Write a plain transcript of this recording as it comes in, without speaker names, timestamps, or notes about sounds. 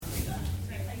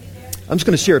I'm just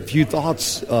going to share a few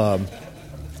thoughts. I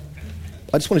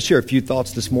just want to share a few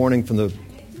thoughts this morning from the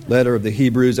letter of the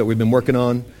Hebrews that we've been working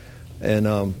on. And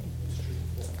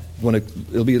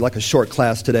it'll be like a short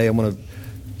class today. I'm going to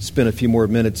spend a few more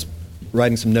minutes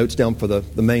writing some notes down for the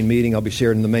main meeting. I'll be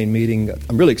sharing in the main meeting.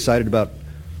 I'm really excited about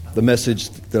the message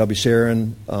that I'll be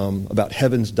sharing about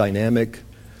heaven's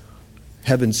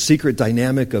secret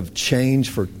dynamic of change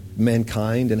for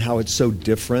mankind and how it's so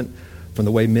different from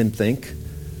the way men think.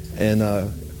 And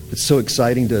it's so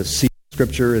exciting to see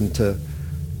Scripture and to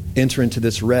enter into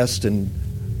this rest and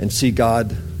see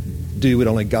God do what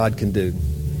only God can do.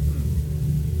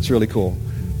 It's really cool.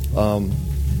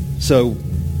 So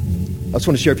I just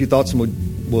want to share a few thoughts,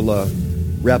 and we'll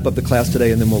wrap up the class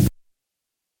today, and then we'll...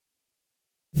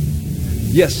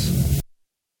 Yes.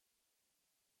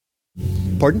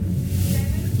 Pardon?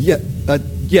 Yeah.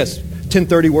 Yes.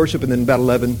 10:30 worship, and then about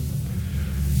 11.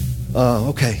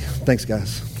 Okay. Thanks,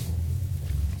 guys.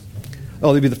 Oh,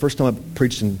 it'll be the first time I've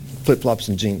preached in flip-flops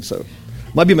and jeans, so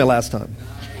might be my last time.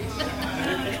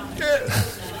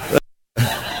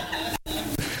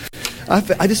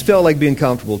 I just felt like being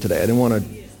comfortable today. I didn't want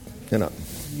to,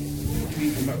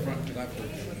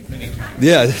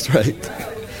 Yeah, that's right.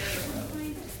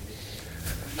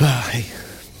 Hey.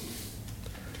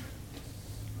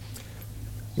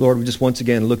 Lord, we just once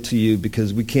again look to you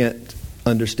because we can't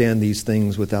understand these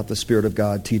things without the Spirit of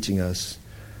God teaching us.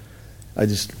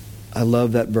 I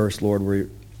love that verse, Lord, where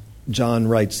John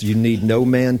writes, you need no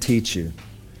man teach you.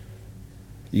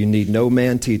 You need no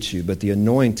man teach you, but the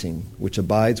anointing which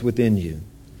abides within you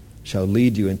shall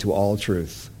lead you into all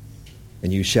truth,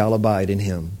 and you shall abide in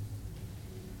him.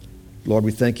 Lord,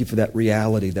 we thank you for that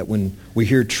reality, that when we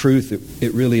hear truth,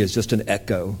 it really is just an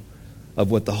echo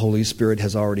of what the Holy Spirit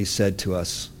has already said to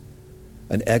us,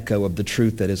 an echo of the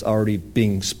truth that is already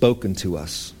being spoken to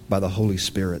us by the Holy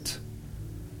Spirit.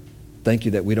 Thank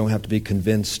you that we don't have to be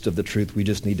convinced of the truth. We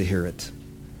just need to hear it.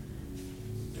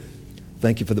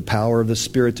 Thank you for the power of the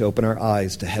Spirit to open our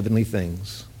eyes to heavenly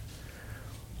things.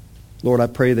 Lord, I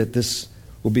pray that this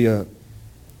will be a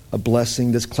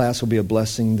blessing. This class will be a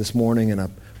blessing this morning, and I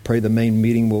pray the main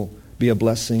meeting will be a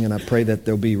blessing, and I pray that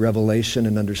there'll be revelation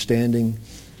and understanding,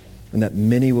 and that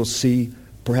many will see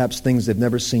perhaps things they've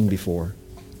never seen before.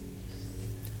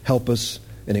 Help us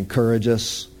and encourage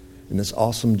us in this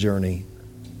awesome journey,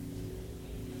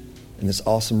 in this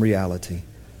awesome reality.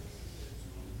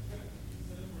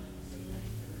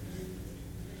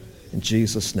 In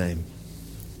Jesus' name,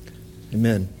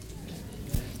 amen.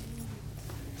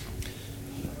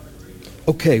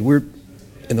 Okay, we're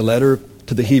in the letter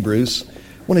to the Hebrews. I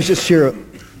want to just share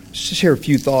a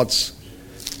few thoughts.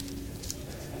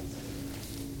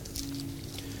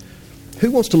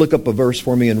 Who wants to look up a verse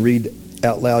for me and read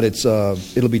out loud?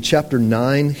 It'll be chapter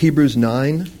 9, Hebrews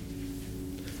 9.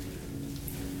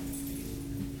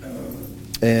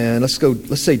 And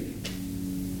let's say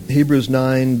Hebrews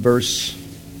 9, verse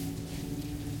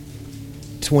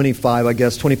 25, I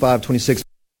guess, 25, 26.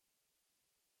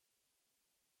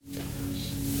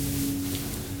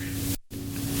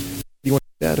 You want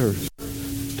that, or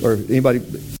anybody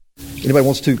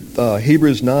wants to?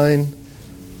 Hebrews 9,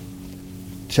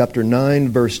 chapter 9,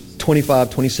 verse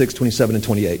 25, 26, 27, and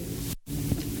 28.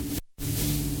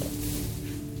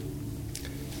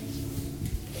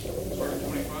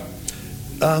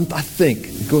 I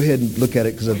think. Go ahead and look at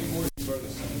it because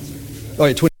oh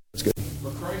yeah, 20. That's good.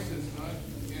 For Christ has not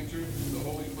entered the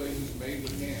holy places made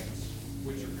with hands,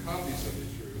 which are copies of the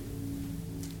truth,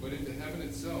 but into heaven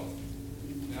itself,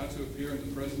 now to appear in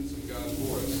the presence of God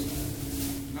for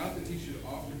us. Not that he should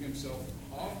offer himself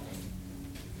often,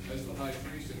 as the high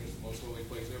priest enters the most holy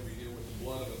place every year with the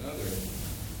blood of another.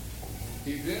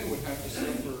 He then would have to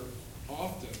suffer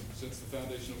often since the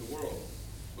foundation of the world.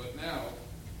 But now,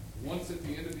 once at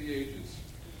the end of the ages,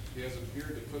 he has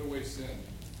appeared to put away sin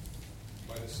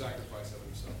by the sacrifice of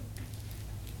himself.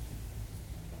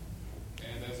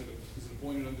 And as it is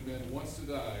appointed unto men once to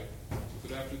die,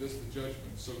 but after this the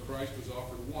judgment, so Christ was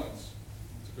offered once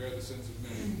to bear the sins of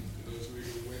many. To those who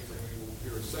eagerly wait for him, he will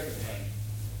appear a second time,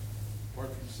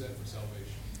 apart from sin, for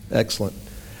salvation. Excellent.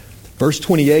 Verse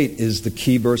 28 is the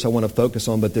key verse I want to focus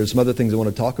on, but there's some other things I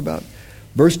want to talk about.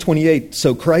 Verse 28,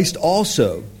 so Christ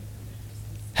also,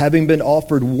 having been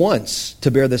offered once to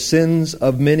bear the sins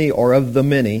of many or of the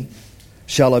many,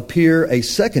 shall appear a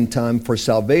second time for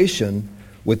salvation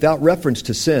without reference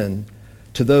to sin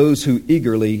to those who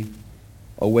eagerly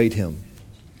await him.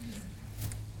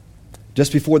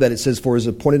 Just before that it says, for it is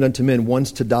appointed unto men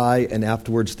once to die and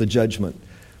afterwards the judgment.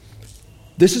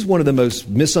 This is one of the most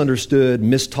misunderstood,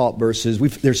 mistaught verses.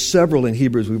 There's several in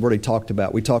Hebrews we've already talked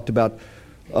about. We talked about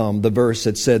the verse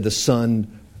that said the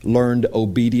Son learned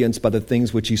obedience by the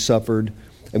things which he suffered.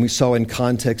 And we saw in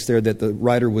context there that the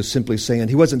writer was simply saying,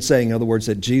 he wasn't saying, in other words,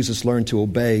 that Jesus learned to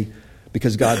obey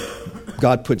because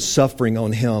God put suffering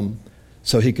on him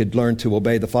so he could learn to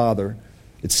obey the Father.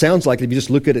 It sounds like, if you just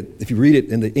look at it, if you read it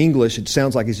in the English, it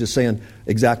sounds like he's just saying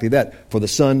exactly that. For the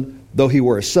Son, though he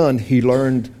were a son, he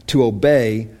learned to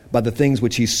obey by the things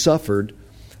which he suffered.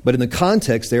 But in the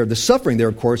context there, the suffering there,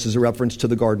 of course, is a reference to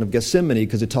the Garden of Gethsemane,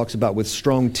 because it talks about with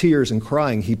strong tears and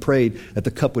crying, he prayed that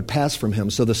the cup would pass from him.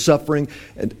 So the suffering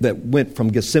that went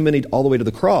from Gethsemane all the way to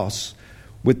the cross,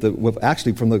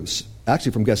 actually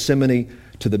from Gethsemane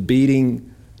to the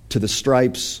beating, to the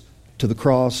stripes, to the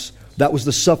cross, that was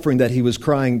the suffering that he was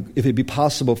crying, if it be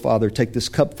possible, Father, take this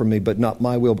cup from me, but not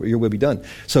my will, but your will be done.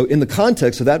 So in the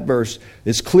context of that verse,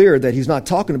 it's clear that he's not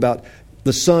talking about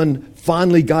the Son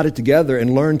finally got it together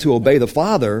and learned to obey the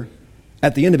Father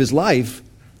at the end of his life,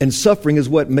 and suffering is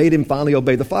what made him finally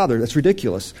obey the Father. That's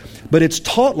ridiculous. But it's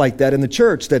taught like that in the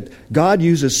church, that God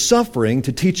uses suffering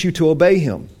to teach you to obey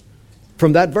him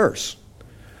from that verse.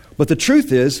 But the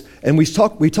truth is, and we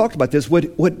talked about this,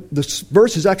 what this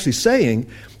verse is actually saying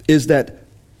is that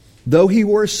though he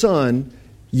were a son,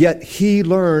 yet he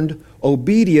learned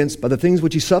obedience by the things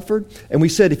which he suffered. And we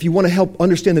said, if you want to help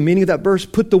understand the meaning of that verse,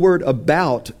 put the word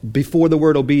about before the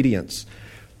word obedience.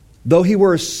 Though he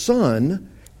were a son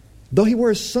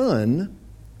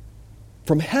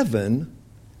from heaven,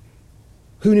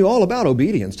 who knew all about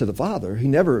obedience to the Father. He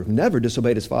never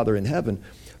disobeyed his Father in heaven.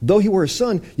 Though he were a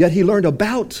son, yet he learned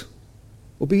about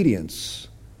obedience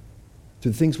to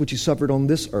the things which he suffered on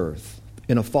this earth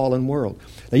in a fallen world.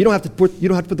 Now you don't have to put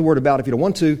the word about if you don't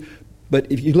want to,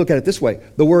 but if you look at it this way,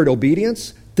 the word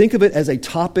obedience, think of it as a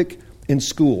topic in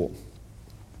school.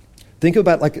 Think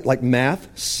about like math,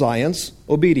 science,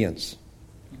 obedience.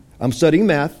 I'm studying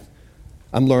math.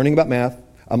 I'm learning about math.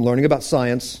 I'm learning about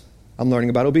science. I'm learning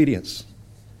about obedience.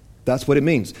 That's what it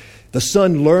means. The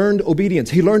Son learned obedience.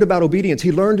 He learned about obedience.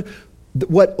 He learned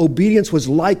what obedience was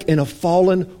like in a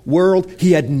fallen world.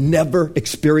 He had never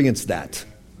experienced that.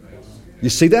 You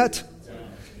see that?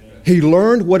 He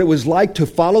learned what it was like to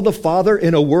follow the Father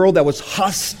in a world that was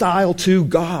hostile to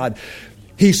God.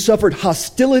 He suffered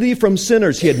hostility from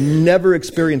sinners. He had never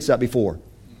experienced that before.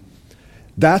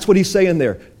 That's what he's saying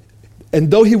there. And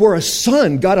though he were a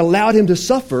son, God allowed him to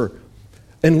suffer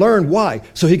and learn. Why?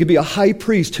 So he could be a high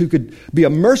priest who could be a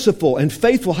merciful and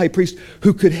faithful high priest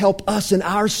who could help us in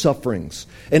our sufferings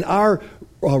and our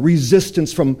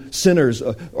resistance from sinners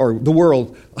or the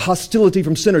world, hostility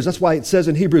from sinners. That's why it says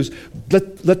in Hebrews,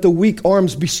 let the weak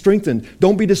arms be strengthened.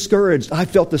 Don't be discouraged. I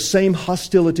felt the same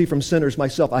hostility from sinners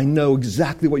myself. I know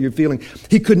exactly what you're feeling.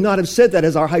 He could not have said that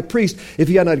as our high priest if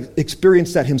he had not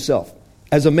experienced that himself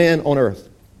as a man on earth.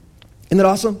 Isn't that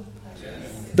awesome?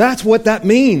 That's what that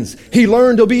means. He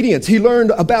learned obedience. He learned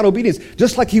about obedience.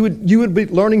 Just like you would be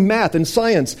learning math and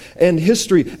science and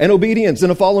history and obedience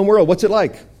in a fallen world. What's it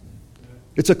like?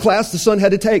 It's a class the Son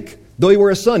had to take. Though he were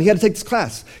a son, he had to take this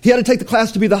class. He had to take the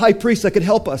class to be the high priest that could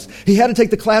help us. He had to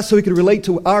take the class so he could relate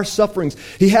to our sufferings.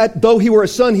 Though he were a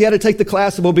son, he had to take the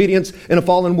class of obedience in a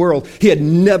fallen world. He had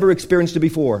never experienced it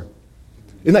before.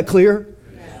 Isn't that clear?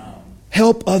 Yeah.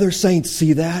 Help other saints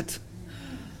see that.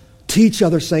 Teach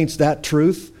other saints that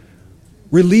truth.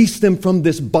 Release them from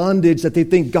this bondage that they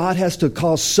think God has to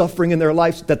cause suffering in their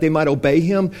lives that they might obey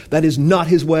him. That is not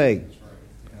his way.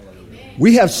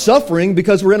 We have suffering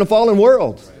because we're in a fallen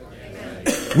world.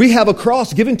 We have a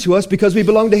cross given to us because we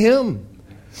belong to him.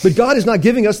 But God is not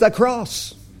giving us that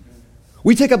cross.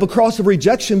 We take up a cross of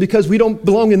rejection because we don't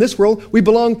belong in this world. We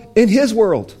belong in his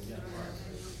world.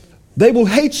 They will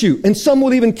hate you, and some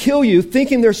will even kill you,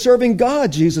 thinking they're serving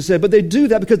God, Jesus said. But they do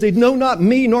that because they know not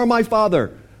me nor my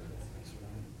Father.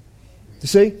 You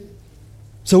see?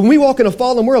 So when we walk in a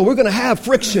fallen world, we're going to have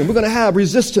friction. We're going to have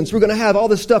resistance. We're going to have all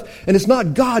this stuff. And it's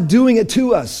not God doing it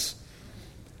to us.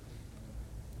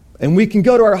 And we can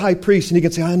go to our high priest and he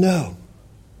can say, I know.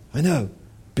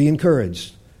 Be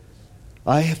encouraged.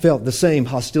 I have felt the same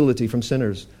hostility from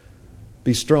sinners.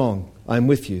 Be strong. I'm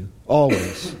with you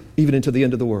always, even into the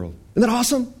end of the world. Isn't that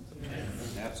awesome?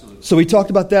 Absolutely. So we talked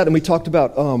about that, and we talked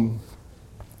about,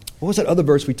 what was that other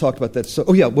verse we talked about that?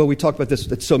 We talked about this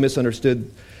that's so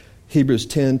misunderstood. Hebrews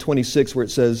 10:26, where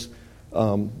it says,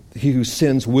 he who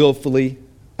sins willfully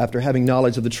after having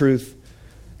knowledge of the truth,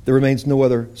 there remains no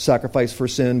other sacrifice for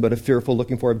sin but a fearful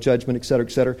looking for of judgment, etc.,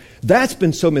 etc. That's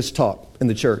been so mistaught in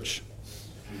the church.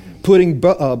 Putting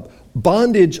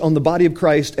bondage on the body of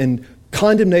Christ and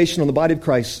condemnation on the body of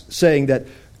Christ, saying that,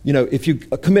 if you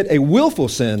commit a willful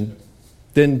sin,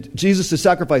 then Jesus'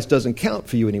 sacrifice doesn't count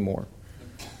for you anymore.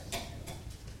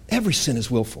 Every sin is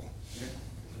willful.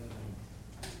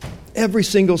 every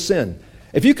single sin.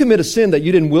 If you commit a sin that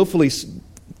you didn't willfully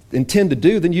intend to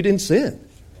do, then you didn't sin.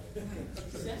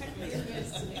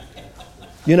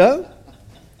 You know?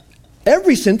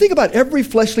 Every sin, think about every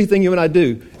fleshly thing you and I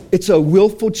do. It's a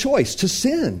willful choice to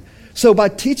sin. So by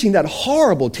teaching that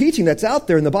horrible teaching that's out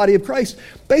there in the body of Christ,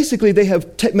 basically they have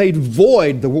made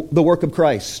void the work of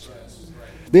Christ.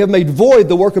 They have made void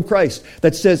the work of Christ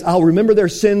that says, I'll remember their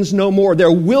sins no more.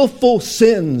 Their willful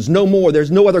sins no more.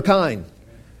 There's no other kind.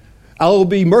 I will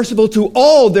be merciful to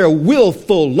all their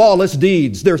willful lawless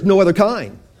deeds. There's no other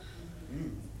kind.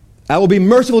 I will be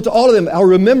merciful to all of them. I'll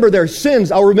remember their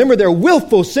sins. I'll remember their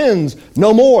willful sins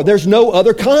no more. There's no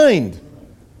other kind.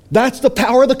 That's the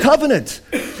power of the covenant.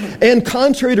 And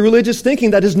contrary to religious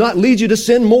thinking, that does not lead you to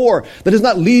sin more. That does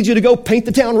not lead you to go paint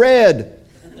the town red.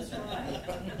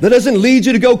 That doesn't lead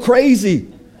you to go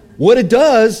crazy. What it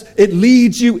does, it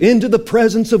leads you into the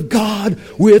presence of God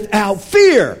without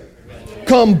fear.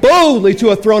 Come boldly to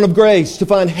a throne of grace to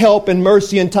find help and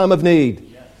mercy in time of need.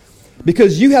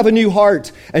 Because you have a new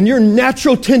heart, and your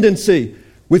natural tendency,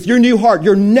 with your new heart,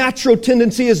 your natural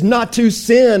tendency is not to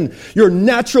sin. Your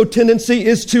natural tendency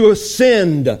is to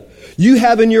ascend. You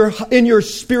have in your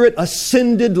spirit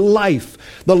ascended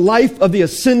life, the life of the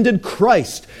ascended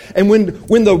Christ. And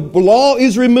when the law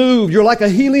is removed, you're like a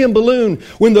helium balloon.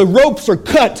 When the ropes are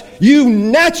cut, you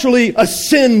naturally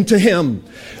ascend to Him.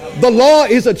 The law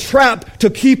is a trap to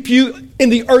keep you in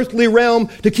the earthly realm,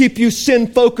 to keep you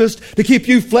sin-focused, to keep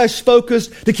you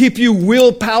flesh-focused, to keep you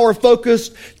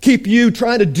willpower-focused, keep you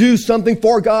trying to do something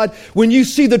for God. When you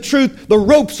see the truth, the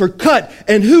ropes are cut,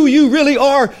 and who you really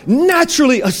are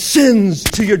naturally ascends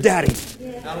to your daddy.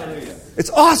 Hallelujah. It's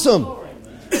awesome.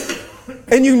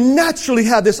 And you naturally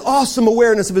have this awesome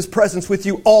awareness of His presence with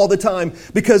you all the time,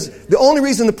 because the only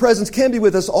reason the presence can be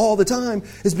with us all the time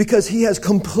is because He has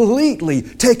completely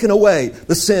taken away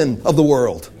the sin of the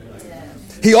world.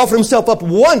 He offered Himself up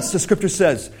once, the Scripture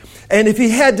says. And if He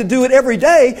had to do it every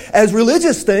day, as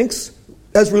religious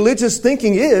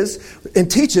thinking is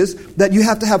and teaches that you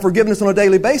have to have forgiveness on a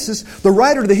daily basis, the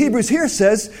writer of the Hebrews here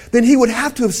says, then He would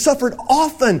have to have suffered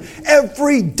often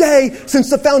every day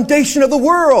since the foundation of the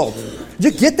world.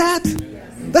 Did you get that?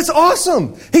 That's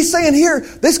awesome. He's saying here,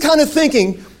 this kind of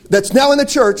thinking that's now in the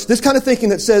church, this kind of thinking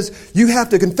that says you have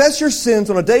to confess your sins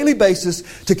on a daily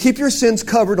basis to keep your sins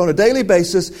covered on a daily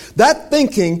basis, that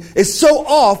thinking is so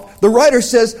off, the writer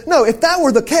says, no, if that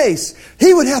were the case,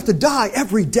 He would have to die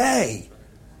every day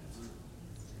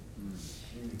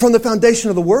from the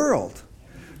foundation of the world.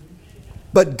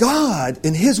 But God,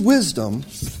 in His wisdom,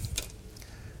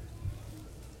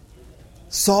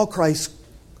 saw Christ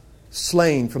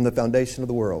slain from the foundation of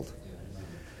the world.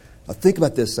 Now think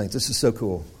about this, saints. This is so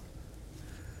cool.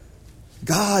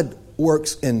 God's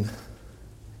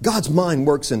mind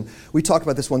works in, we talked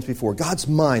about this once before, God's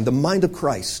mind, the mind of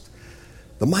Christ,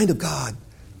 the mind of God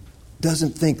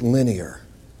doesn't think linear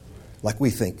like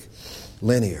we think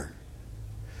linear.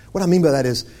 What I mean by that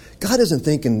is, God isn't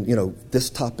thinking, this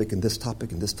topic and this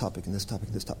topic and this topic and this topic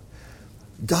and this topic.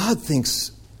 God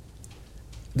thinks,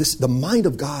 the mind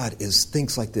of God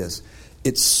thinks like this.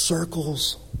 It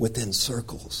circles within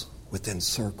circles, within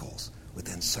circles,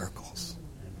 within circles.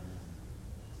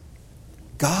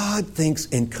 God thinks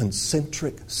in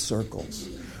concentric circles,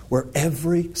 where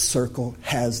every circle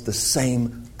has the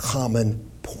same common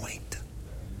point.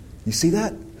 You see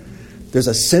that? There's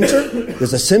a center,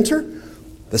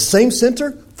 the same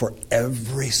center for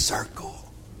every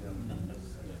circle.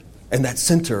 And that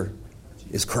center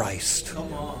is Christ.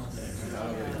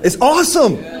 It's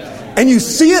awesome. And you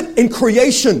see it in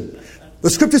creation. The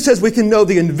Scripture says we can know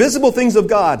the invisible things of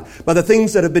God by the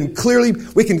things that have been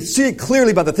we can see it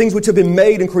clearly by the things which have been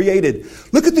made and created.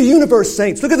 Look at the universe,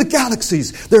 saints. Look at the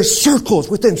galaxies. There's circles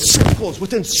within circles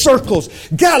within circles.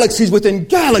 Galaxies within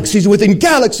galaxies within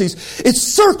galaxies. It's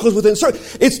circles within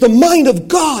circles. It's the mind of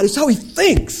God. It's how He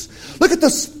thinks. Look at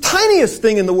the tiniest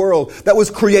thing in the world that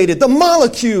was created. The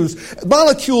molecules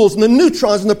and the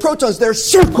neutrons and the protons. They're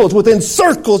circles within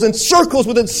circles and circles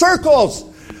within circles.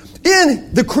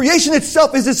 In the creation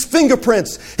itself is His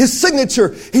fingerprints, His signature.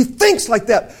 He thinks like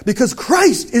that because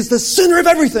Christ is the center of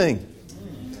everything.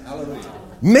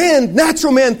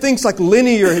 Natural man thinks like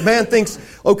linear. Man thinks,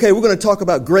 okay, we're going to talk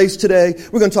about grace today.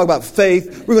 We're going to talk about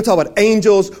faith. We're going to talk about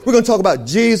angels. We're going to talk about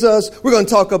Jesus. We're going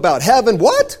to talk about heaven.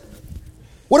 What?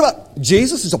 What about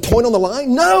Jesus? Is a point on the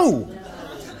line? No.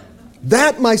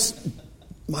 That,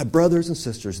 my brothers and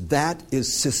sisters, that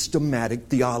is systematic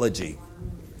theology.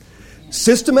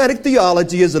 Systematic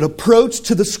theology is an approach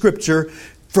to the Scripture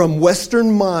from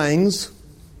Western minds.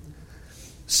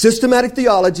 Systematic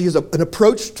theology is an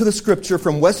approach to the Scripture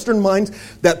from Western minds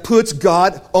that puts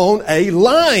God on a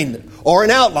line or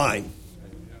an outline.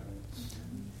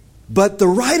 But the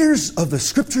writers of the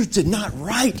Scriptures did not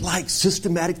write like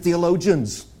systematic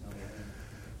theologians.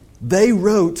 They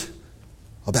wrote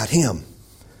about Him.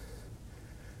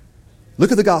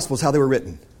 Look at the Gospels, how they were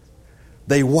written.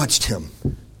 They watched Him.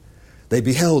 They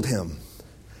beheld Him.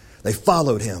 They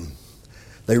followed Him.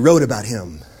 They wrote about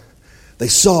Him. They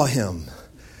saw Him.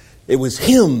 It was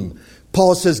Him.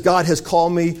 Paul says, God has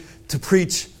called me to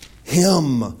preach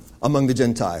Him among the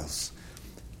Gentiles.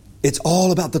 It's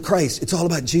all about the Christ. It's all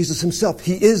about Jesus Himself.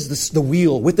 He is the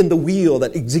wheel within the wheel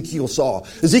that Ezekiel saw.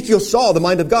 Ezekiel saw the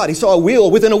mind of God. He saw a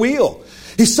wheel within a wheel.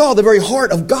 He saw the very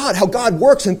heart of God, how God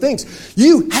works and thinks.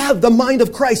 You have the mind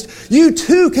of Christ. You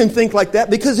too can think like that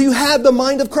because you have the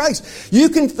mind of Christ. You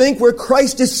can think where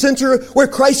Christ is center, where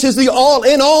Christ is the all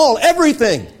in all,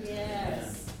 everything.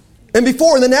 And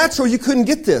before, in the natural, you couldn't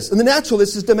get this. In the natural,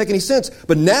 this doesn't make any sense.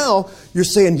 But now, you're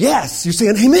saying yes. You're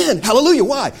saying amen. Hallelujah.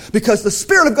 Why? Because the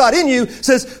Spirit of God in you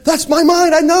says, that's my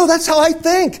mind. I know. That's how I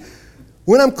think.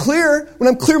 When I'm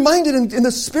clear-minded in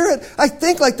the Spirit, I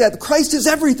think like that. Christ is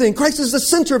everything. Christ is the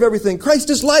center of everything. Christ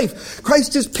is life.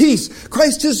 Christ is peace.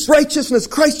 Christ is righteousness.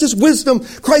 Christ is wisdom.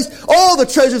 Christ, all the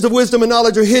treasures of wisdom and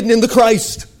knowledge are hidden in the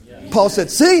Christ. Paul said,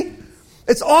 see?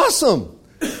 It's awesome.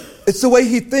 It's the way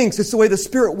he thinks. It's the way the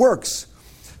Spirit works.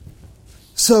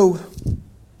 So,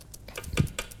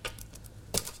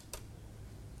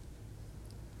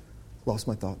 lost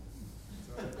my thought.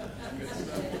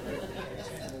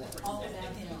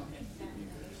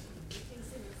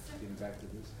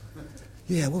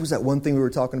 Yeah, what was that one thing we were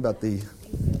talking about? The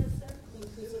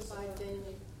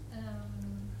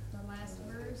last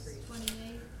verse,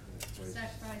 28,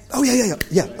 sacrifice. Oh,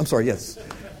 yeah. I'm sorry, yes.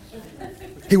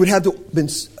 He would have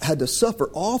had to suffer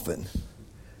often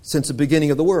since the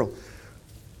beginning of the world.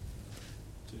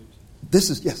 This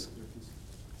is, yes.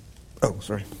 Oh,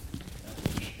 sorry.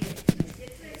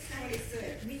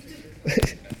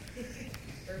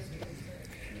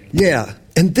 Yeah,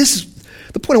 and this is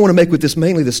the point I want to make with this,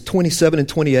 mainly this 27 and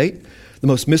 28, the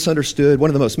most misunderstood, one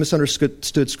of the most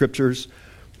misunderstood scriptures.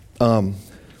 I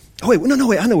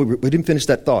know we didn't finish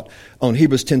that thought on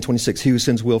Hebrews 10:26. He who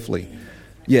sins willfully.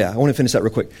 Yeah, I want to finish that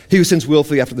real quick. He who sins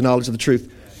willfully after the knowledge of the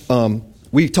truth.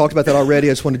 We talked about that already.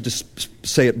 I just wanted to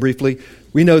say it briefly.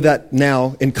 We know that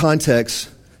now in context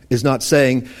is not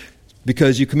saying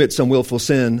because you commit some willful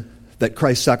sin that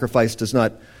Christ's sacrifice does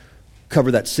not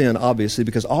cover that sin, obviously,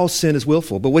 because all sin is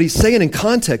willful. But what he's saying in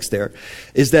context there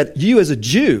is that you as a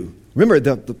Jew, remember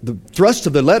the thrust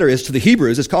of the letter is to the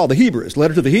Hebrews. It's called the Hebrews,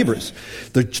 letter to the Hebrews.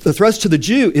 The thrust to the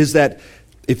Jew is that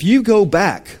if you go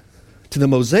back to the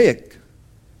Mosaic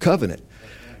covenant,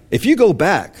 if you go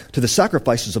back to the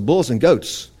sacrifices of bulls and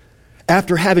goats,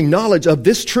 after having knowledge of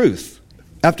this truth,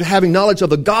 after having knowledge of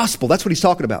the gospel, that's what he's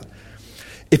talking about.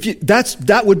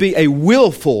 That would be a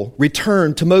willful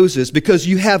return to Moses because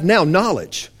you have now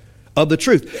knowledge of the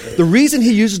truth. The reason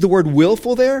he uses the word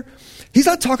willful there, he's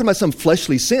not talking about some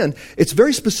fleshly sin. It's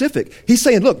very specific. He's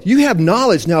saying, look, you have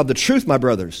knowledge now of the truth, my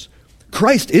brothers.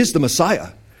 Christ is the Messiah.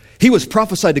 He was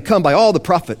prophesied to come by all the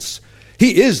prophets.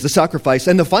 He is the sacrifice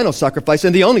and the final sacrifice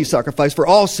and the only sacrifice for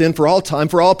all sin, for all time,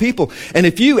 for all people. And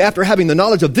if you, after having the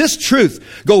knowledge of this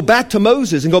truth, go back to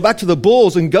Moses and go back to the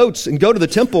bulls and goats and go to the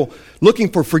temple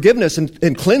looking for forgiveness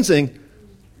and cleansing,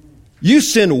 you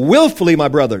sin willfully, my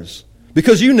brothers,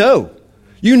 because you know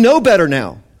better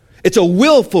now. It's a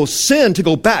willful sin to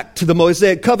go back to the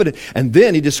Mosaic covenant. And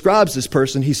then he describes this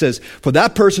person. He says, for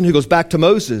that person who goes back to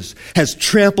Moses has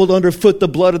trampled underfoot the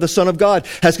blood of the Son of God,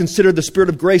 has considered the Spirit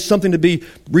of grace something to be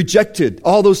rejected.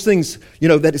 All those things,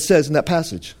 that it says in that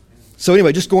passage. So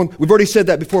anyway, just going, we've already said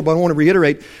that before, but I want to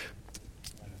reiterate.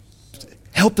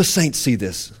 Help the saints see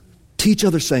this. Teach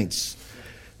other saints.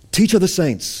 Teach other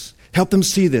saints. Help them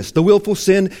see this. The willful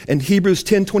sin in Hebrews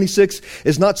 10:26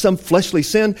 is not some fleshly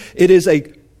sin. It is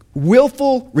a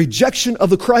willful rejection of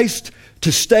the Christ to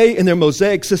stay in their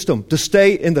Mosaic system, to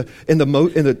stay in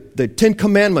the Ten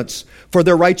Commandments for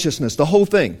their righteousness, the whole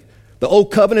thing. The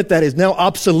old covenant that is now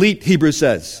obsolete, Hebrews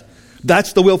says.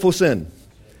 That's the willful sin.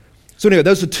 So anyway,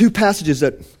 those are two passages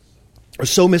that are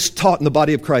so mistaught in the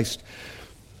body of Christ.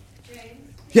 James,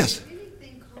 yes? Is there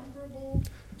anything comparable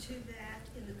to that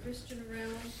in the Christian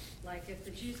realm? Like if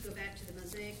the Jews go back to the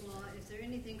Mosaic law, is there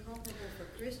anything comparable for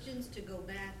Christians to go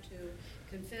back to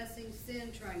confessing sin,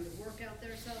 trying to work out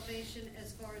their salvation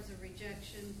as far as a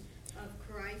rejection of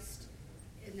Christ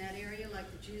in that area like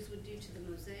the Jews would do to the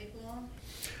Mosaic law?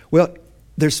 Well,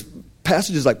 there's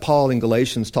passages like Paul in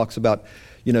Galatians talks about,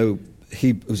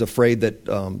 he was afraid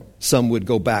that some would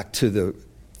go back to the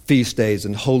feast days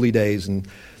and holy days and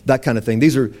that kind of thing.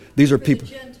 These are for people.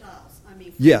 The Gentiles, for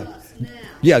Yeah. us now.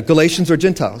 Yeah, Galatians are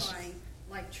Gentiles.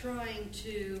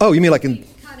 Oh, you mean like in... We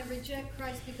kind of reject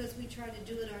Christ because we try to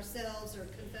do it ourselves or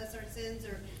confess our sins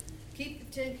or keep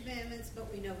the Ten Commandments,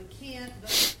 but we know we can't.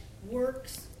 But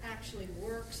works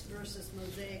versus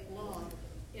Mosaic law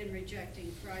in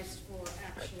rejecting Christ for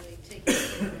actually taking care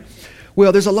of our sins.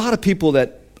 Well, there's a lot of people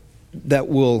that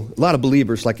will, a lot of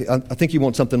believers, like I think you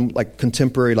want something like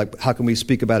contemporary, like how can we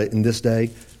speak about it in this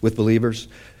day with believers,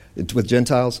 with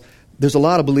Gentiles? There's a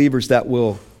lot of believers that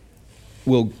will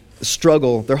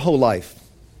struggle their whole life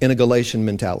in a Galatian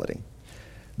mentality.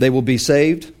 They will be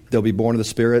saved, they'll be born of the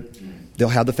Spirit, they'll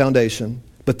have the foundation,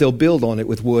 but they'll build on it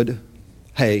with wood,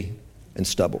 hay, and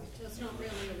stubble. So it's not really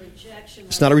a rejection.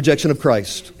 It's not a rejection of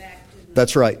Christ.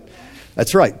 That's right.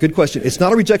 That's right. Good question. It's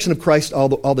not a rejection of Christ all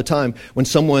the time when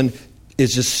someone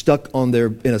is just stuck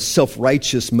in a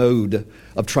self-righteous mode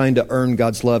of trying to earn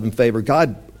God's love and favor.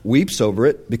 God weeps over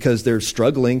it because they're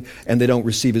struggling and they don't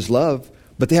receive His love,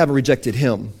 but they haven't rejected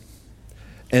Him.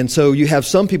 And so you have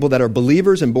some people that are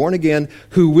believers and born again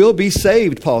who will be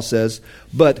saved, Paul says,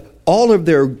 but all of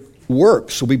their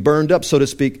works will be burned up, so to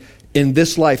speak, in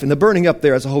this life. And the burning up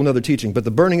there is a whole other teaching, but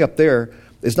the burning up there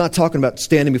is not talking about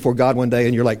standing before God one day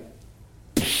and you're like,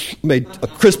 made a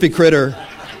crispy critter.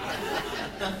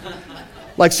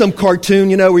 Like some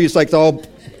cartoon, where it's like all,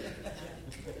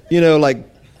 like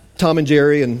Tom and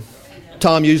Jerry, and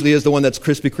Tom usually is the one that's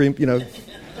Krispy Kreme,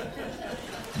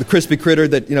 the crispy critter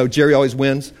that, Jerry always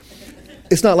wins.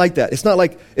 It's not like that. It's not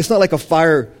like a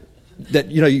fire that,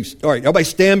 all right, everybody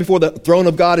stand before the throne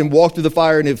of God and walk through the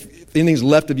fire, and if anything's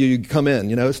left of you, you come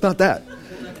in. It's not that.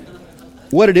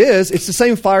 What it is, it's the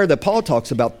same fire that Paul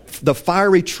talks about, the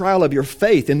fiery trial of your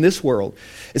faith in this world.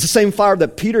 It's the same fire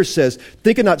that Peter says,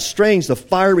 think it not strange, the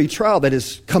fiery trial that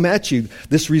has come at you,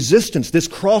 this resistance, this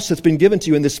cross that's been given to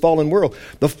you in this fallen world.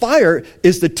 The fire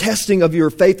is the testing of your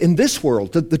faith in this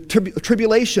world, the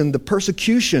tribulation, the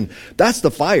persecution. That's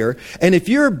the fire. And if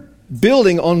you're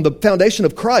building on the foundation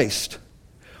of Christ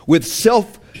with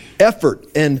self-effort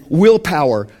and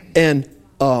willpower and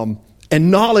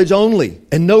knowledge only,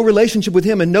 and no relationship with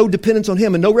Him, and no dependence on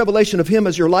Him, and no revelation of Him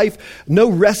as your life, no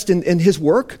rest in His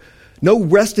work, no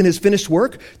rest in His finished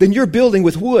work, then you're building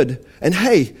with wood and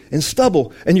hay and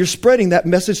stubble, and you're spreading that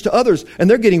message to others, and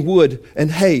they're getting wood and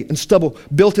hay and stubble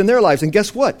built in their lives. And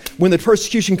guess what? When the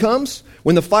persecution comes,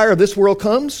 when the fire of this world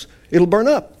comes, it'll burn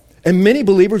up. And many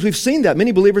believers, we've seen that.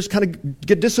 Many believers kind of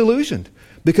get disillusioned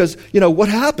because, what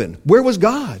happened? Where was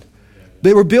God?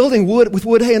 They were building wood with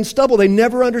wood, hay, and stubble. They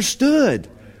never understood.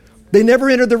 They never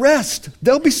entered the rest.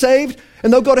 They'll be saved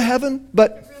and they'll go to heaven,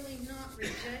 but... They're really not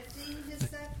rejecting His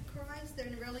sacrifice. They're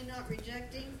really not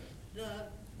rejecting the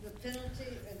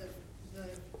penalty or the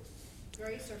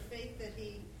grace or faith that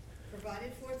He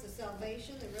provided for us, the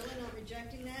salvation. They're really not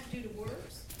rejecting that due to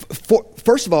works.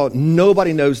 First of all,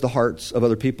 nobody knows the hearts of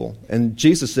other people. And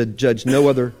Jesus said, judge no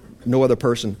other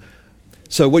person.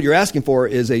 So what you're asking for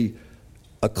is a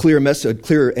clear message, a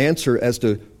clear answer as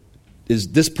to, is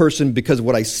this person, because of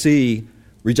what I see,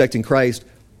 rejecting Christ,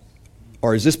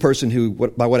 or is this person who,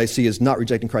 by what I see, is not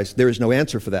rejecting Christ? There is no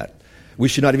answer for that. We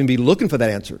should not even be looking for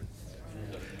that answer.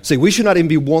 See, we should not even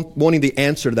be wanting the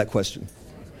answer to that question.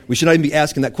 We should not even be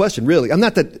asking that question, really. I'm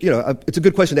not that, it's a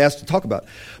good question to ask, to talk about.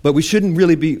 But we shouldn't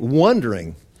really be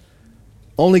wondering.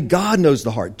 Only God knows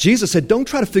the heart. Jesus said, don't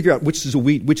try to figure out which is a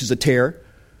wheat, which is a tare.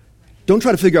 Don't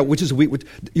try to figure out which is wheat.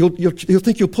 You'll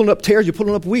think you're pulling up tares, you're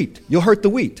pulling up wheat. You'll hurt the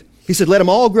wheat. He said, let them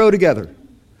all grow together.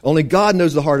 Only God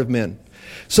knows the heart of men.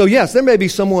 So yes, there may be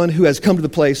someone who has come to the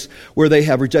place where they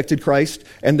have rejected Christ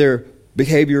and their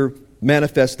behavior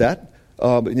manifests that,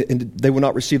 and they will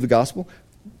not receive the gospel.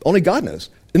 Only God knows.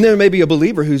 And there may be a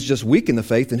believer who's just weak in the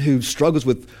faith and who struggles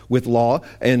with law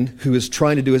and who is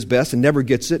trying to do his best and never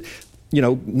gets it,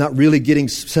 not really getting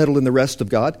settled in the rest of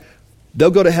God. They'll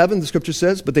go to heaven, the Scripture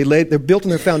says, but they're built on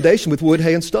their foundation with wood,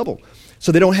 hay, and stubble.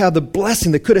 So they don't have the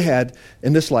blessing they could have had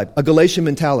in this life, a Galatian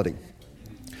mentality.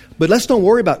 But let's don't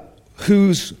worry about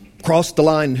who's crossed the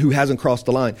line and who hasn't crossed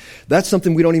the line. That's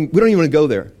something we don't even want to go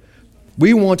there.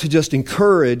 We want to just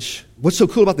encourage. What's so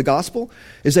cool about the gospel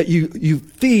is that you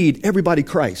feed everybody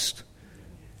Christ.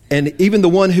 And even the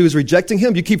one who's rejecting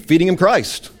Him, you keep feeding him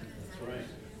Christ.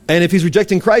 And if he's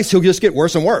rejecting Christ, he'll just get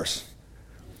worse and worse.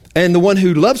 And the one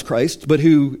who loves Christ, but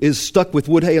who is stuck with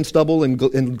wood, hay, and stubble and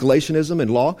Galatianism and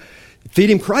law, feed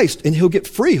him Christ, and he'll get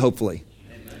free, hopefully.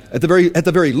 Amen. At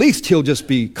the very least, he'll just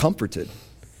be comforted.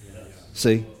 Yes.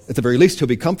 See? At the very least, he'll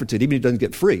be comforted, even if he doesn't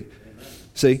get free. Amen.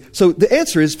 See? So the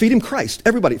answer is feed him Christ.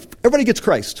 Everybody gets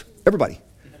Christ. Everybody.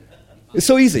 It's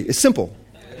so easy. It's simple.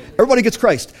 Everybody gets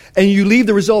Christ. And you leave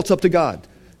the results up to God.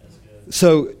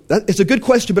 So it's a good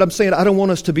question, but I'm saying I don't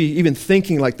want us to be even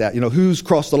thinking like that. Who's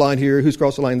crossed the line here, who's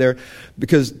crossed the line there,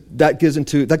 because that gets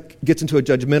into a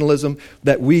judgmentalism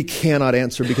that we cannot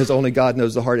answer because only God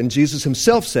knows the heart. And Jesus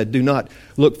himself said, do not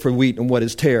look for wheat and what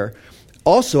is tare.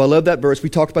 Also, I love that verse. We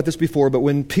talked about this before, but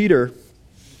when Peter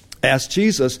asked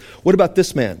Jesus, what about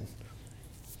this man?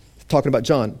 Talking about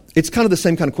John. It's kind of the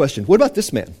same kind of question. What about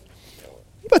this man?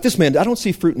 What about this man? I don't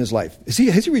see fruit in his life. Has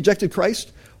he rejected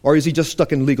Christ? Or is he just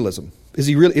stuck in legalism? Is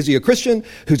he a Christian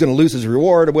who's going to lose his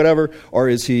reward or whatever? Or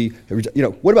is he,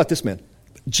 what about this man?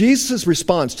 Jesus'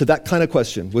 response to that kind of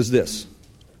question was this.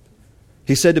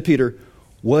 He said to Peter,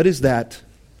 what is that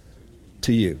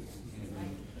to you?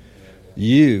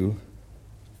 You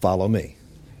follow me.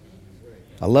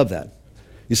 I love that.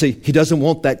 You see, he doesn't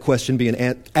want that question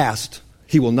being asked.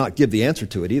 He will not give the answer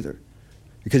to it either.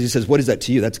 Because he says, what is that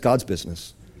to you? That's God's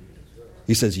business.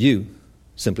 He says, you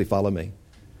simply follow me.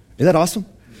 Isn't that awesome?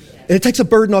 And it takes a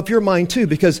burden off your mind too,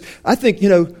 because I think,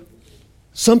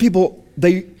 some people,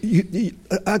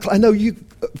 I know you,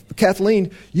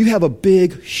 Kathleen, you have a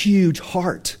big, huge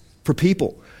heart for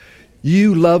people.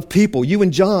 You love people. You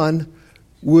and John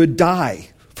would die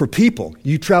for people.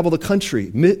 You travel the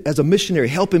country as a missionary,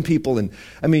 helping people. And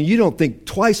you don't think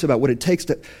twice about what it takes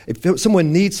if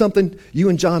someone needs something, you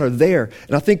and John are there.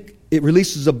 And I think it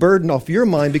releases a burden off your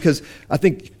mind because I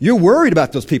think you're worried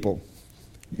about those people.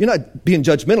 You're not being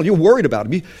judgmental. You're worried about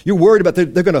them. You're worried about they're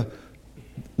going to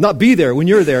not be there when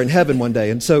you're there in heaven one day.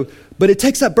 And so, but it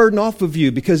takes that burden off of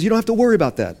you because you don't have to worry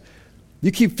about that. You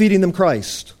keep feeding them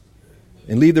Christ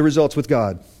and leave the results with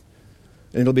God.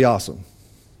 And it'll be awesome.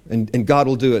 And God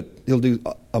will do it. He'll do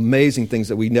amazing things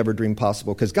that we never dreamed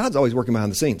possible because God's always working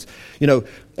behind the scenes.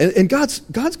 And God's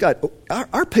got,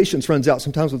 our patience runs out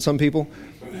sometimes with some people.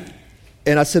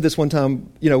 And I said this one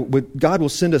time, God will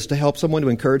send us to help someone, to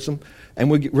encourage them, and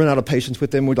we run out of patience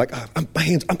with them. We're like, I'm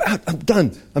out, I'm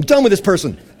done. I'm done with this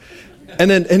person.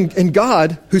 And then, and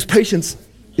God, whose patience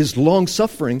is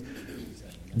long-suffering,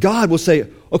 God will say,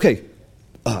 okay,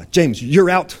 James, you're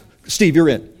out. Steve, you're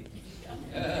in.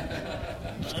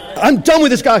 I'm done with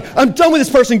this guy. I'm done with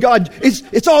this person. God,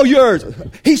 it's all yours.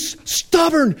 He's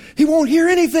stubborn. He won't hear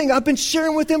anything. I've been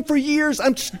sharing with him for years.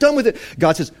 I'm just done with it.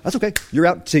 God says, that's okay. You're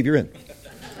out. Steve, you're in.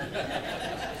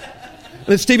 And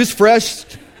then Steve is fresh.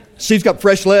 Steve's got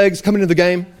fresh legs coming into the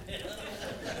game.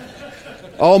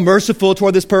 All merciful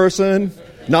toward this person.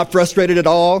 Not frustrated at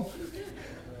all.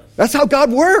 That's how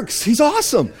God works. He's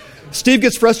awesome. Steve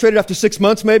gets frustrated after 6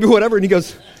 months, maybe, whatever, and he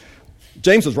goes,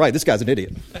 James was right. This guy's an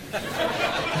idiot.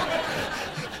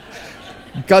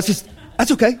 God says,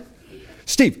 that's okay.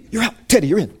 Steve, you're out. Teddy,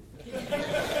 you're in.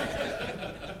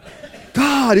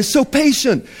 God is so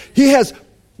patient. He has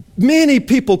many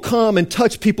people come and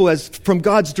touch people as from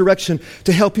God's direction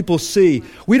to help people see.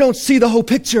 We don't see the whole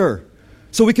picture.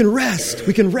 So we can rest.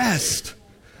 We can rest.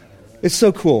 It's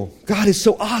so cool. God is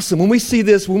so awesome. When we see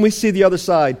this, when we see the other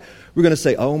side, we're going to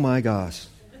say, oh my gosh.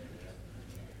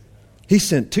 He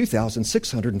sent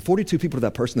 2,642 people to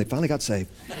that person. They finally got saved.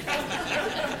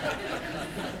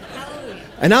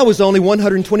 And I was only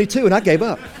 122, and I gave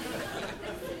up.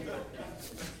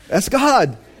 That's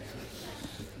God.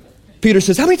 Peter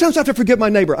says, how many times do I have to forgive my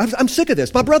neighbor? I'm sick of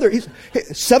this. My brother,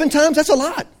 7 times? That's a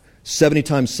lot. 70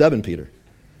 times 7, Peter.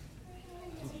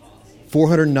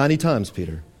 490 times,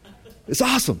 Peter. It's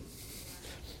awesome.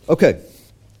 Okay.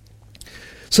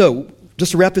 So,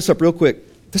 just to wrap this up real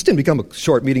quick. This didn't become a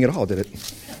short meeting at all, did it?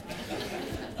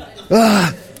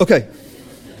 Okay.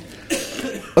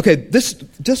 Okay, this,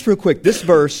 just real quick, this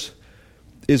verse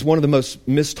is one of the most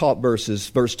mistaught verses,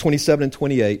 verse 27 and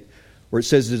 28, where it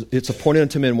says it's appointed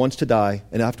unto men once to die,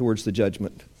 and afterwards the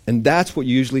judgment. And that's what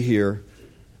you usually hear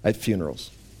at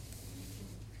funerals.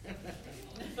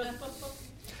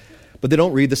 But they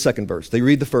don't read the second verse. They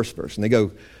read the first verse, and they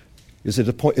go,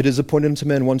 it is appointed unto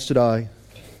men once to die,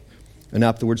 and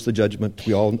afterwards the judgment.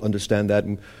 We all understand that,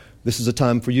 and this is a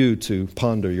time for you to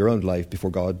ponder your own life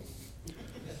before God.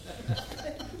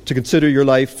 To consider your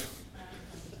life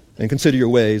and consider your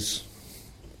ways.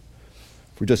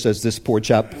 For just as this poor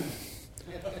chap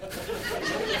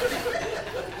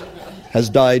has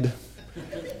died,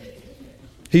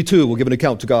 he too will give an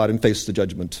account to God and face the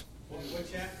judgment. What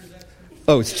chapter is that?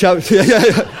 Oh, it's chapter.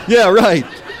 Yeah, right.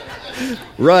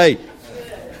 Right.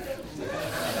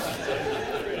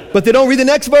 But they don't read the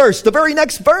next verse. The very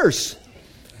next verse.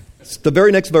 The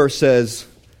very next verse says,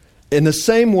 in the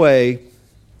same way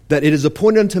that it is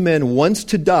appointed unto men once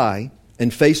to die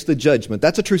and face the judgment.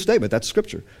 That's a true statement. That's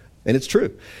Scripture. And it's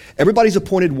true. Everybody's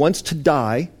appointed once to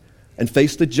die and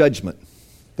face the judgment.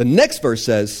 The next verse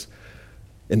says,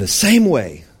 in the same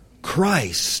way,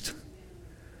 Christ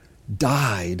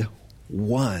died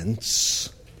once,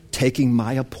 taking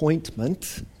my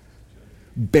appointment,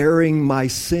 bearing my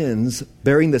sins,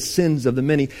 bearing the sins of the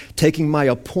many, taking my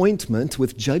appointment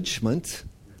with judgment.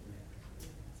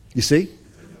 You see?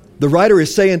 The writer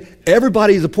is saying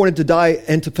everybody is appointed to die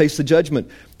and to face the judgment.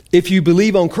 If you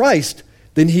believe on Christ,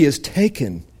 then he has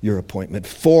taken your appointment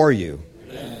for you.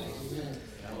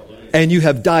 And you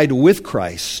have died with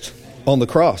Christ on the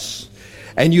cross.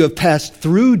 And you have passed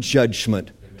through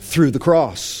judgment through the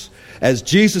cross. As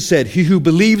Jesus said, he who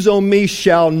believes on me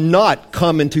shall not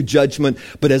come into judgment,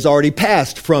 but has already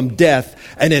passed from death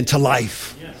and into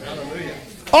life.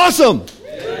 Awesome!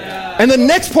 And the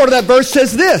next part of that verse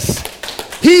says this.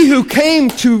 He who came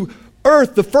to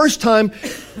earth the first time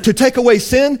to take away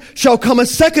sin shall come a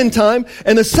second time,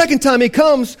 and the second time he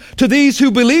comes to these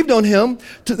who believed on him,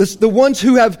 to the ones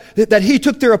who that he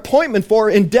took their appointment for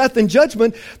in death and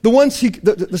judgment.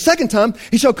 The second time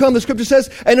he shall come, the scripture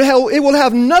says, and it will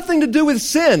have nothing to do with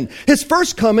sin. His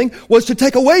first coming was to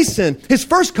take away sin. His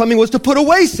first coming was to put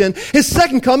away sin. His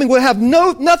second coming will have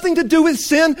nothing to do with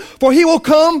sin, for he will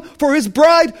come for his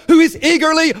bride who is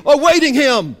eagerly awaiting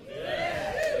him.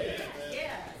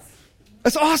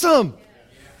 That's awesome.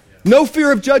 No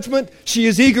fear of judgment. She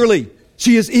is eagerly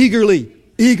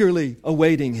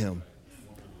awaiting him.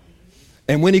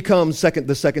 And when he comes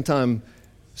the second time,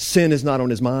 sin is not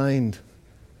on his mind.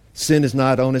 Sin is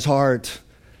not on his heart.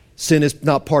 Sin is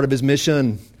not part of his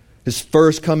mission. His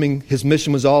first coming, his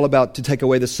mission was all about to take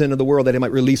away the sin of the world that he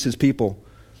might release his people.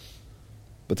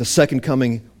 But the second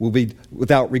coming will be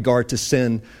without regard to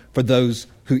sin for those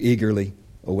who eagerly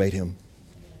await him.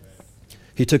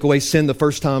 He took away sin the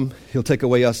first time. He'll take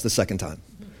away us the second time.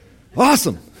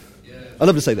 Awesome. I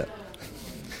love to say that.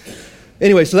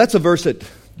 Anyway, so that's a verse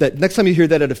that next time you hear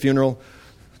that at a funeral,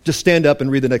 just stand up and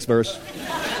read the next verse.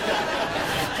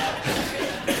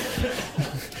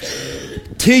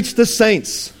 Teach the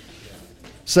saints.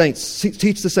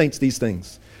 Teach the saints these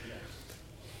things.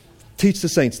 Teach the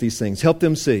saints these things. Help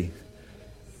them see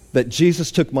that Jesus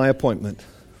took my appointment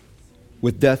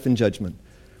with death and judgment.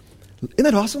 Isn't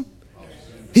that awesome?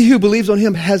 He who believes on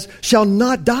him shall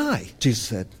not die, Jesus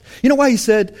said. You know why he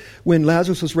said when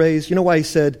Lazarus was raised, you know why he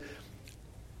said,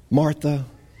 Martha,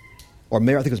 or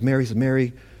Mary, I think it was Mary, said,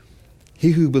 Mary,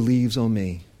 he who believes on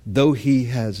me, though he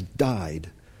has died,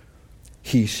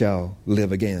 he shall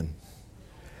live again.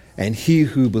 And he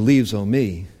who believes on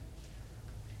me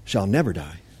shall never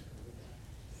die.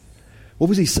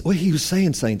 What he was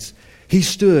saying, saints? He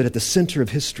stood at the center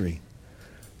of history.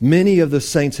 Many of the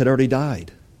saints had already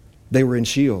died. They were in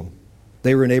Sheol.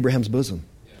 They were in Abraham's bosom.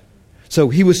 So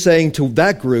he was saying to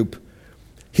that group,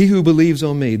 he who believes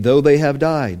on me, though they have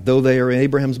died, though they are in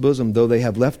Abraham's bosom, though they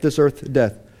have left this earth to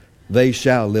death, they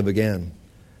shall live again.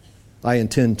 I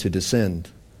intend to descend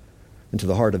into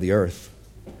the heart of the earth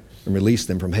and release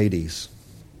them from Hades.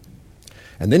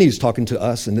 And then he's talking to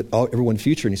us and everyone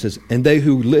future, and he says, and they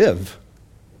who live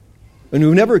and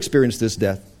who never experienced this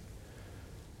death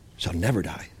shall never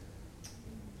die.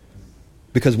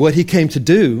 Because what he came to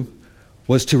do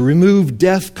was to remove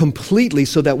death completely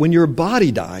so that when your body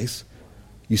dies,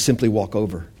 you simply walk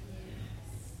over.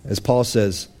 As Paul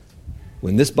says,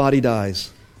 when this body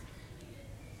dies,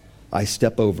 I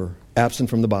step over, absent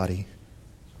from the body,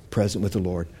 present with the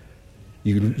Lord.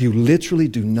 You literally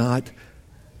do not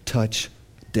touch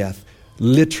death.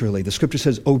 Literally. The scripture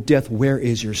says, oh death, where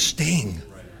is your sting?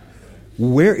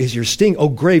 Where is your sting? Oh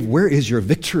grave, where is your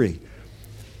victory?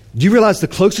 Do you realize the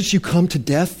closest you come to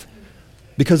death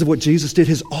because of what Jesus did,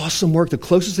 his awesome work, the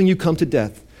closest thing you come to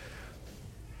death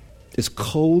is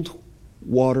cold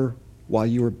water while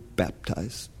you were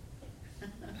baptized.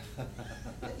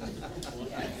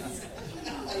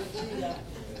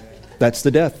 That's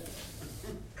the death.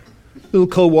 A little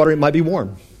cold water, it might be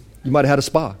warm. You might have had a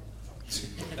spa.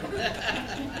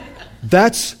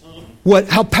 That's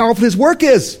how powerful his work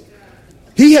is.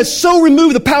 He has so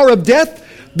removed the power of death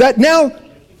that now,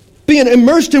 being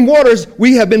immersed in waters,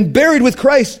 we have been buried with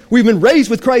Christ. We've been raised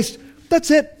with Christ.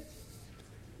 That's it.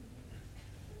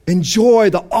 Enjoy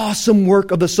the awesome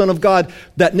work of the Son of God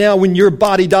that now when your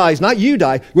body dies, not you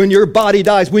die, when your body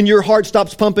dies, when your heart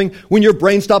stops pumping, when your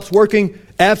brain stops working,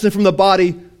 absent from the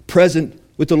body, present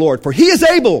with the Lord. For he is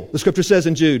able, the scripture says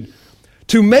in Jude,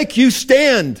 to make you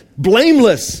stand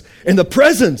blameless in the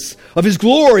presence of his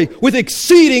glory with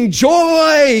exceeding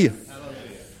joy.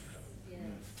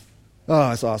 Oh,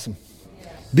 that's awesome.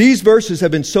 These verses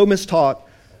have been so mistaught.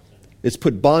 It's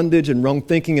put bondage and wrong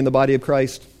thinking in the body of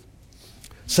Christ.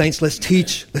 Saints, let's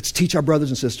teach our brothers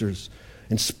and sisters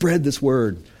and spread this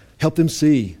word. Help them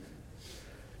see.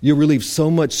 You'll relieve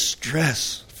so much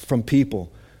stress from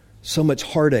people, so much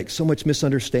heartache, so much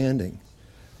misunderstanding.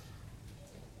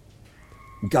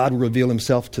 God will reveal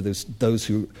himself to those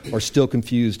who are still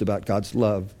confused about God's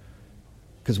love.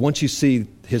 Because once you see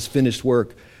his finished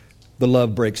work, the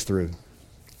love breaks through.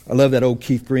 I love that old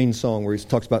Keith Green song where he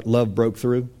talks about love broke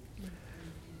through.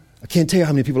 I can't tell you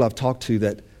how many people I've talked to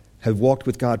that have walked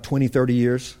with God 20, 30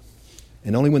 years,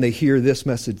 and only when they hear this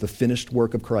message, the finished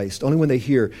work of Christ, only when they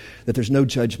hear that there's no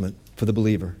judgment for the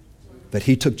believer, that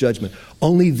he took judgment,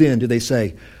 only then do they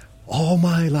say, all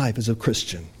my life as a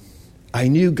Christian, I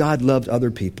knew God loved other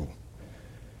people,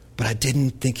 but I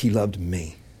didn't think he loved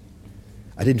me.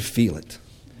 I didn't feel it.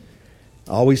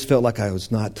 I always felt like I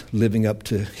was not living up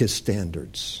to his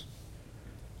standards.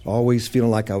 Always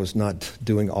feeling like I was not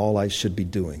doing all I should be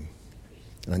doing.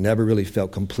 And I never really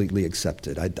felt completely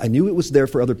accepted. I knew it was there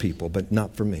for other people, but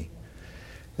not for me.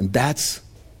 And that's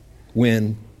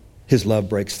when his love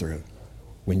breaks through.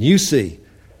 When you see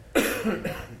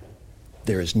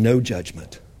there is no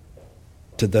judgment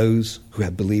to those who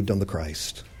have believed on the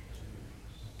Christ.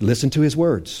 Listen to his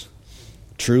words.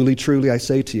 Truly, truly, I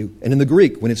say to you. And in the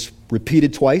Greek, when it's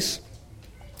repeated twice,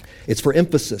 it's for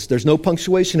emphasis. There's no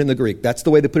punctuation in the Greek. That's the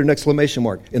way they put an exclamation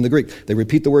mark in the Greek. They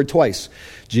repeat the word twice.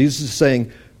 Jesus is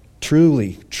saying,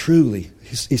 truly, truly.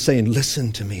 He's saying,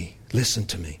 listen to me, listen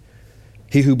to me.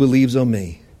 He who believes on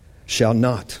me shall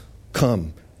not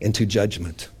come into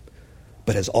judgment,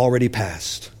 but has already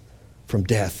passed from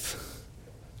death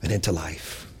and into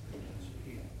life.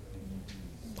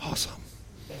 Awesome.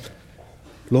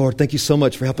 Lord, thank you so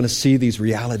much for helping us see these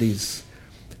realities.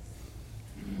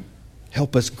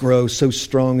 Help us grow so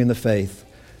strong in the faith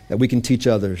that we can teach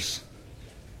others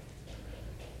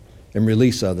and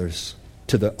release others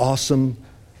to the awesome,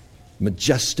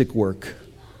 majestic work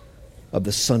of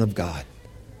the Son of God.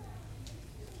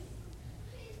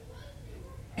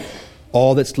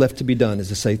 All that's left to be done is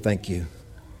to say thank you.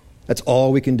 That's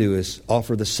all we can do is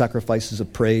offer the sacrifices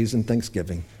of praise and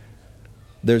thanksgiving.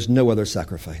 There's no other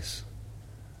sacrifice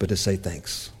but to say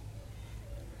thanks.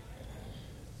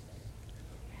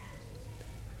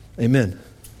 Amen.